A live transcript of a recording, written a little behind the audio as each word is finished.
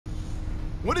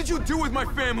What did you do with my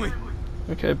family?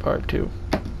 Okay, part 2.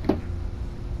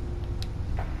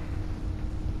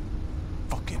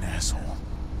 Fucking asshole.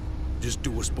 Just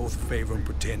do us both a favor and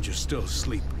pretend you're still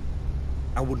asleep.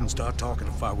 I wouldn't start talking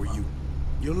if I were you.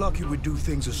 You're lucky we do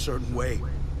things a certain way.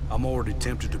 I'm already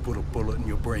tempted to put a bullet in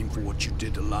your brain for what you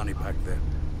did to Lonnie back then.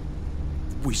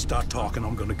 If we start talking,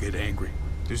 I'm gonna get angry.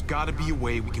 There's gotta be a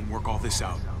way we can work all this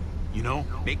out. You know?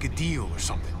 Make a deal or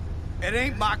something. It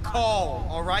ain't my call,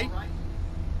 all right?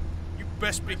 You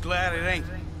best be glad it ain't.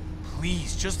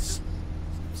 Please, just...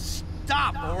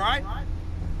 Stop, all right?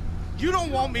 You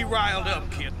don't want me riled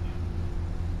up, kid.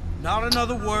 Not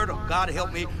another word, or God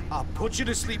help me, I'll put you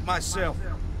to sleep myself.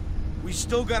 We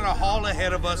still got a haul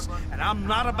ahead of us, and I'm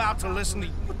not about to listen to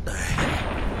you. What the hell?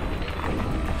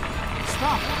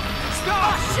 Stop!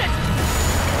 Stop! Oh, shit!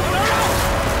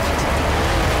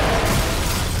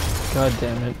 God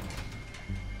damn it.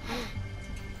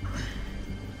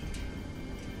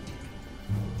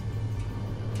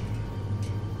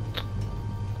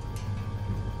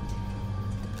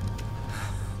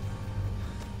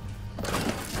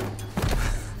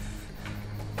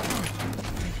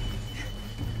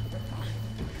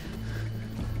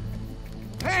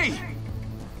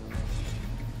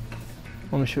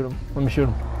 Let me shoot him. Let me shoot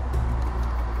him.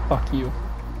 Fuck you.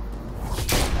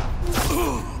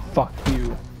 Fuck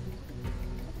you.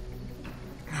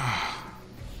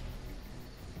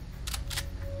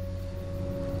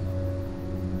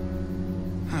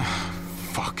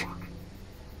 Fuck.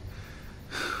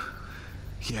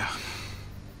 Yeah.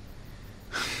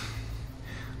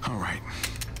 All right.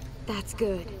 That's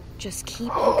good. Just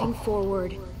keep looking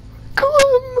forward.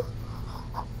 Come!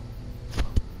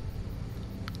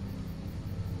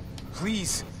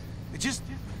 Please.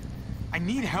 I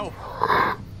need help.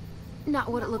 Not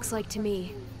what it looks like to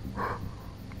me.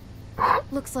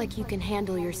 Looks like you can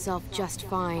handle yourself just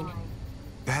fine.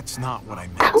 That's not what I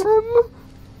meant.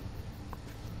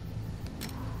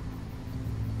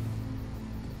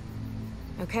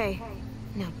 Okay,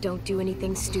 now don't do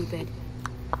anything stupid.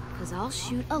 Because I'll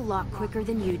shoot a lot quicker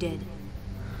than you did.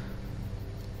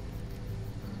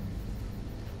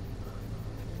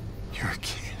 You're a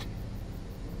kid.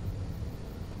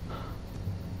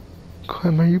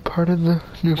 Clem, are you part of the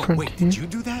New Frontier? Wait, did you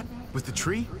do that? With the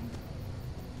tree?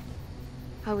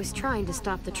 I was trying to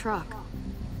stop the truck.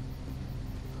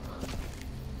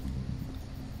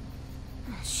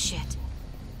 Shit.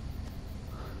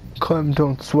 Clem,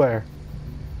 don't swear.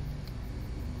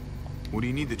 What do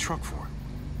you need the truck for?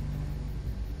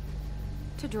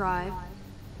 To drive.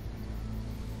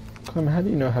 Clem, how do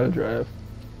you know how to drive?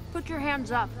 Put your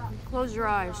hands up. Close your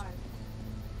eyes.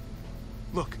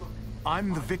 Look,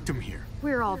 I'm the victim here.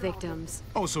 We're all victims.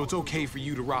 Oh, so it's okay for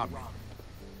you to rob me?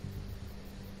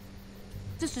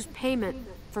 This is payment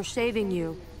for saving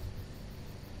you.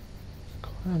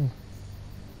 Clem.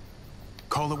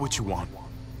 Call it what you want.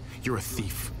 You're a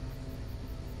thief.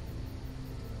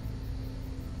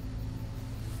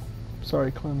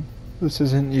 Sorry, Clem. This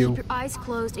isn't you. Keep your eyes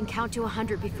closed and count to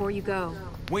 100 before you go.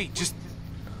 Wait, just...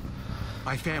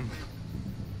 My family.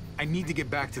 I need to get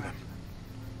back to them.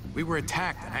 We were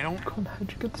attacked, and I don't... Clem,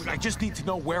 how'd you get this? I just need to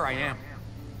know where I am.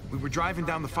 We were driving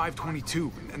down the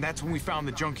 522, and that's when we found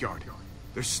the junkyard.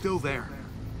 They're still there.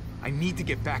 I need to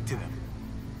get back to them.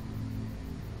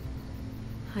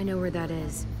 I know where that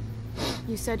is.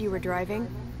 You said you were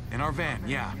driving? In our van,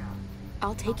 yeah.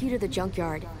 I'll take you to the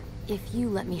junkyard, if you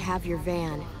let me have your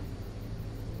van.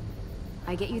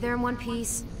 I get you there in one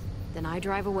piece, then I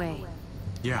drive away.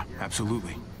 Yeah,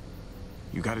 absolutely.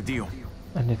 You got a deal.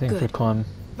 Anything for Good. Clem.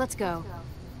 Let's go.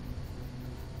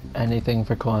 Anything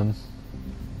for Clem.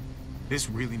 This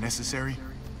really necessary?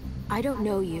 I don't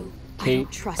know you. I Kate,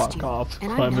 don't trust fuck you. off.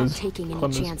 And Clem I'm not is- taking any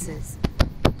Clem is- chances.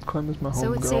 Clem is my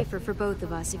So it's homegirl. safer for both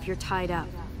of us if you're tied up.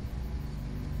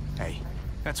 Hey,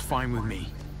 that's fine with me.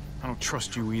 I don't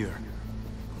trust you either.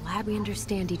 Glad we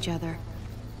understand each other.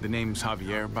 The name's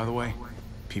Javier, by the way.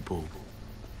 People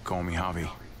call me Javi.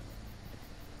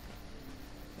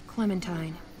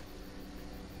 Clementine.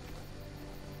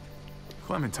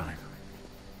 Clementine.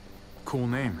 Cool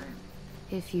name.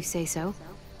 If you say so.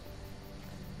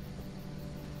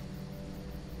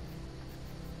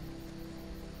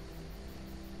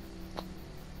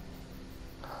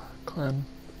 Clem.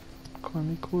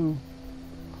 Clemmy Clue.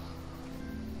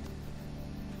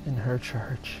 In her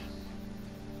church.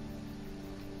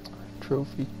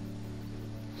 Trophy.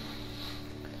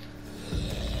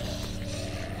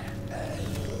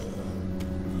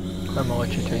 Clem, I'll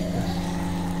let you take this.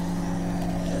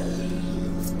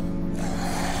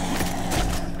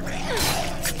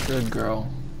 Good girl.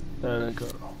 Good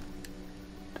girl.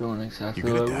 Doing exactly You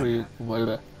good what at we...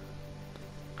 What,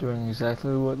 Doing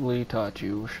exactly what Lee taught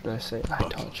you, or should I say I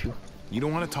Look, taught you. You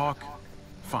don't want to talk?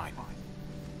 Fine.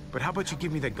 But how about you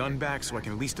give me that gun back so I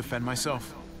can at least defend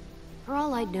myself? For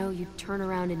all I'd know, you'd turn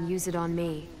around and use it on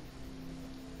me.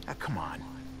 Ah, come on.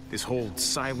 This whole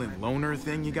silent loner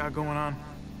thing you got going on?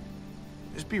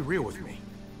 Just be real with me.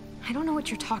 I don't know what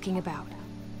you're talking about.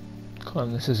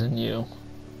 Clem, this isn't you.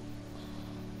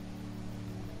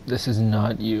 This is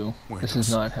not you. This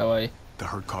is not how I... The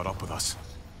herd caught up with us.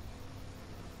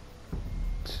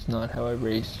 This is not how I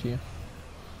raised you.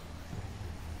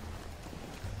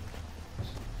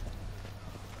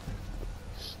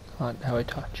 It's not how I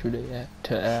taught you to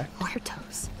act.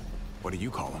 Muertos. What do you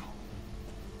call them?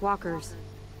 Walkers.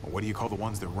 Or what do you call the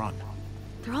ones that run?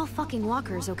 They're all fucking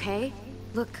walkers, okay?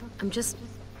 Look, I'm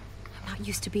not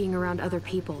used to being around other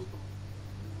people.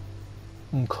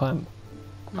 And Clem.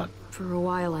 Not for a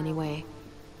while, anyway.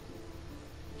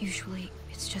 Usually,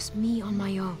 it's just me on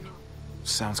my own.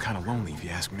 Sounds kind of lonely if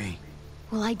you ask me.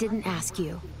 Well, I didn't ask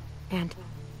you. And,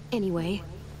 anyway,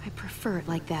 I prefer it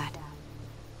like that.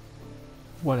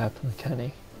 What happened to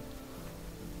Kenny?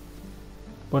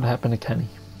 What happened to Kenny?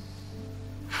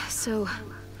 So,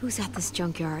 who's at this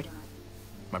junkyard?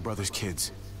 My brother's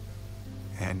kids.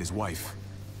 And his wife.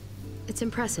 It's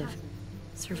impressive,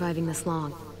 surviving this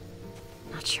long.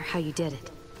 Not sure how you did it.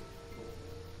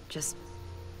 Just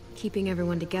keeping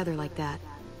everyone together like that.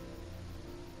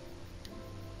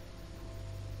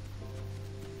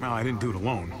 Well, I didn't do it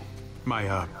alone.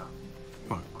 My,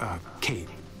 Kate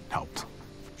helped.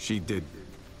 She did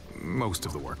most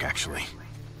of the work, actually.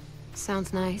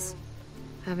 Sounds nice.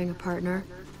 Having a partner.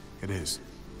 It is.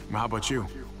 How about you?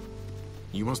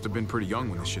 You must have been pretty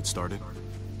young when this shit started.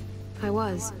 I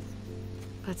was.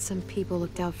 But some people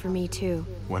looked out for me, too.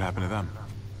 What happened to them?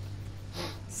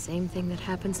 Same thing that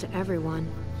happens to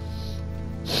everyone.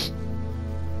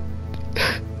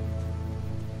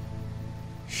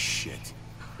 Shit.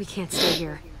 We can't stay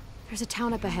here. There's a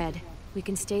town up ahead. We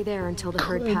can stay there until the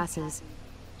herd passes.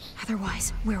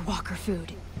 Otherwise, we're walker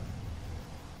food.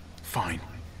 Fine.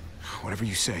 Whatever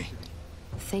you say.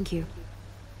 Thank you.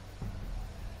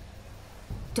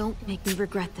 Don't make me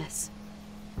regret this.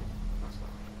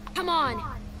 Come on!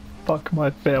 Fuck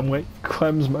my family.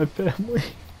 Clem's my family.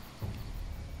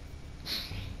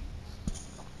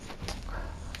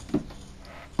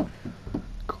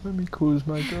 Clemmy Cool's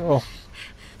my girl.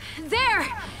 There!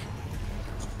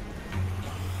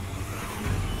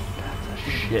 That's a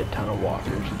shit ton of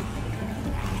walkers.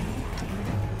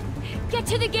 Get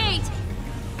to the gate!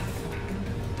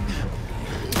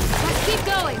 Let's keep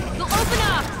going. They'll open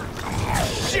up!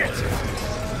 Shit!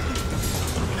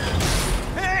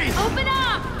 Hey! Open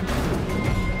up!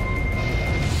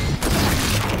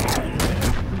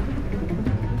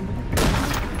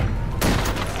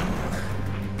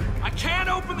 I can't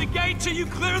open the gate till you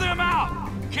clear them out.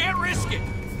 Can't risk it.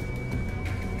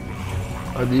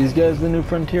 Are these guys the new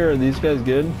frontier? Are these guys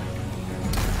good?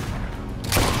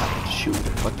 Shoot.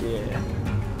 Fuck yeah.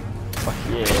 Fuck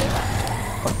yeah.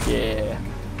 Fuck yeah.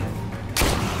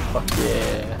 Fuck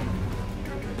yeah.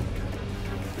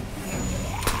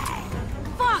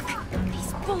 Fuck!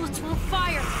 These bullets won't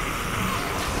fire!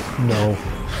 No.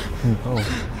 No.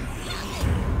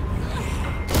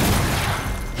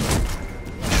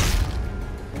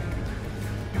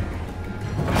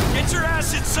 Get your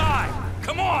ass inside.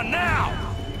 Come on now.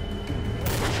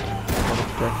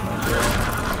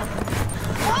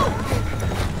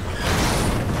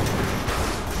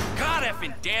 God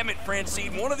effing damn it,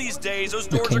 Francine. One of these days, those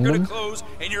doors are gonna close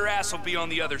and your ass will be on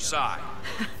the other side.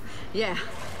 Yeah,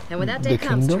 and when that day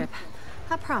comes, kingdom? Trip,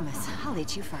 I promise I'll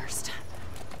eat you first.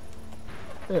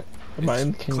 Am I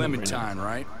in the kingdom Clementine,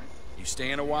 right? You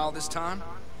staying a while this time?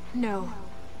 No.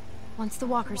 Once the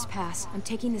walkers pass, I'm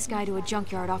taking this guy to a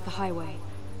junkyard off the highway.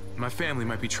 My family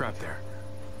might be trapped there.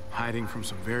 Hiding from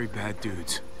some very bad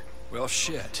dudes. Well,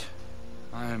 shit.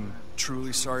 I'm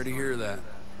truly sorry to hear that.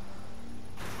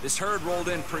 This herd rolled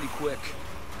in pretty quick.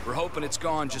 We're hoping it's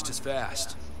gone just as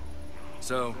fast.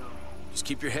 So, just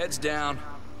keep your heads down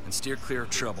and steer clear of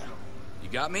trouble. You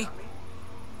got me?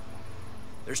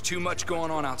 There's too much going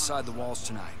on outside the walls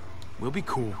tonight. We'll be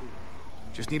cool.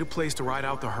 Just need a place to ride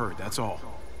out the herd, that's all.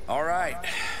 All right.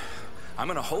 I'm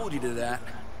gonna hold you to that.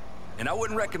 And I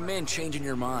wouldn't recommend changing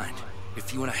your mind.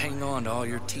 If you want to hang on to all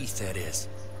your teeth, that is.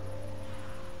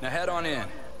 Now head on in.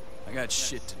 I got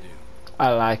shit to do.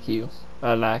 I like you.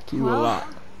 I like you a lot.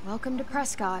 Welcome to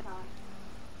Prescott.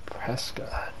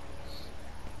 Prescott.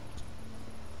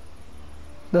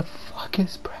 The fuck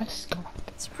is Prescott?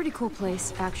 It's a pretty cool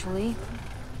place, actually.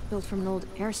 Built from an old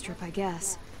airstrip, I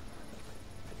guess.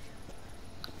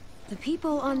 The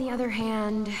people, on the other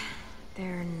hand,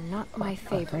 They're not my I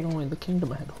favorite. thought only the kingdom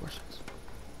had horses.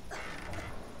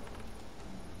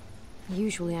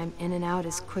 Usually I'm in and out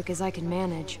as quick as I can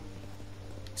manage.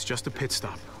 It's just a pit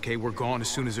stop, okay? We're gone as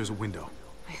soon as there's a window.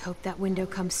 I hope that window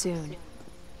comes soon.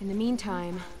 In the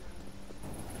meantime...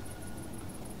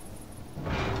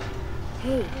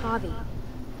 Hey, Javi.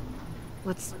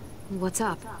 What's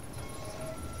up?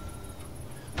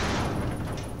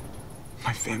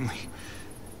 My family...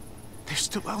 they're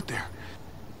still out there.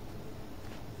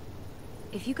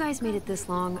 If you guys made it this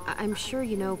long, I'm sure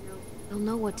you'll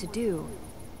know what to do.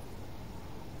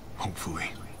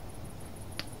 Hopefully.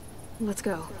 Let's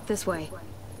go. This way.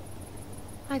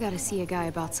 I gotta see a guy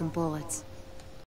about some bullets.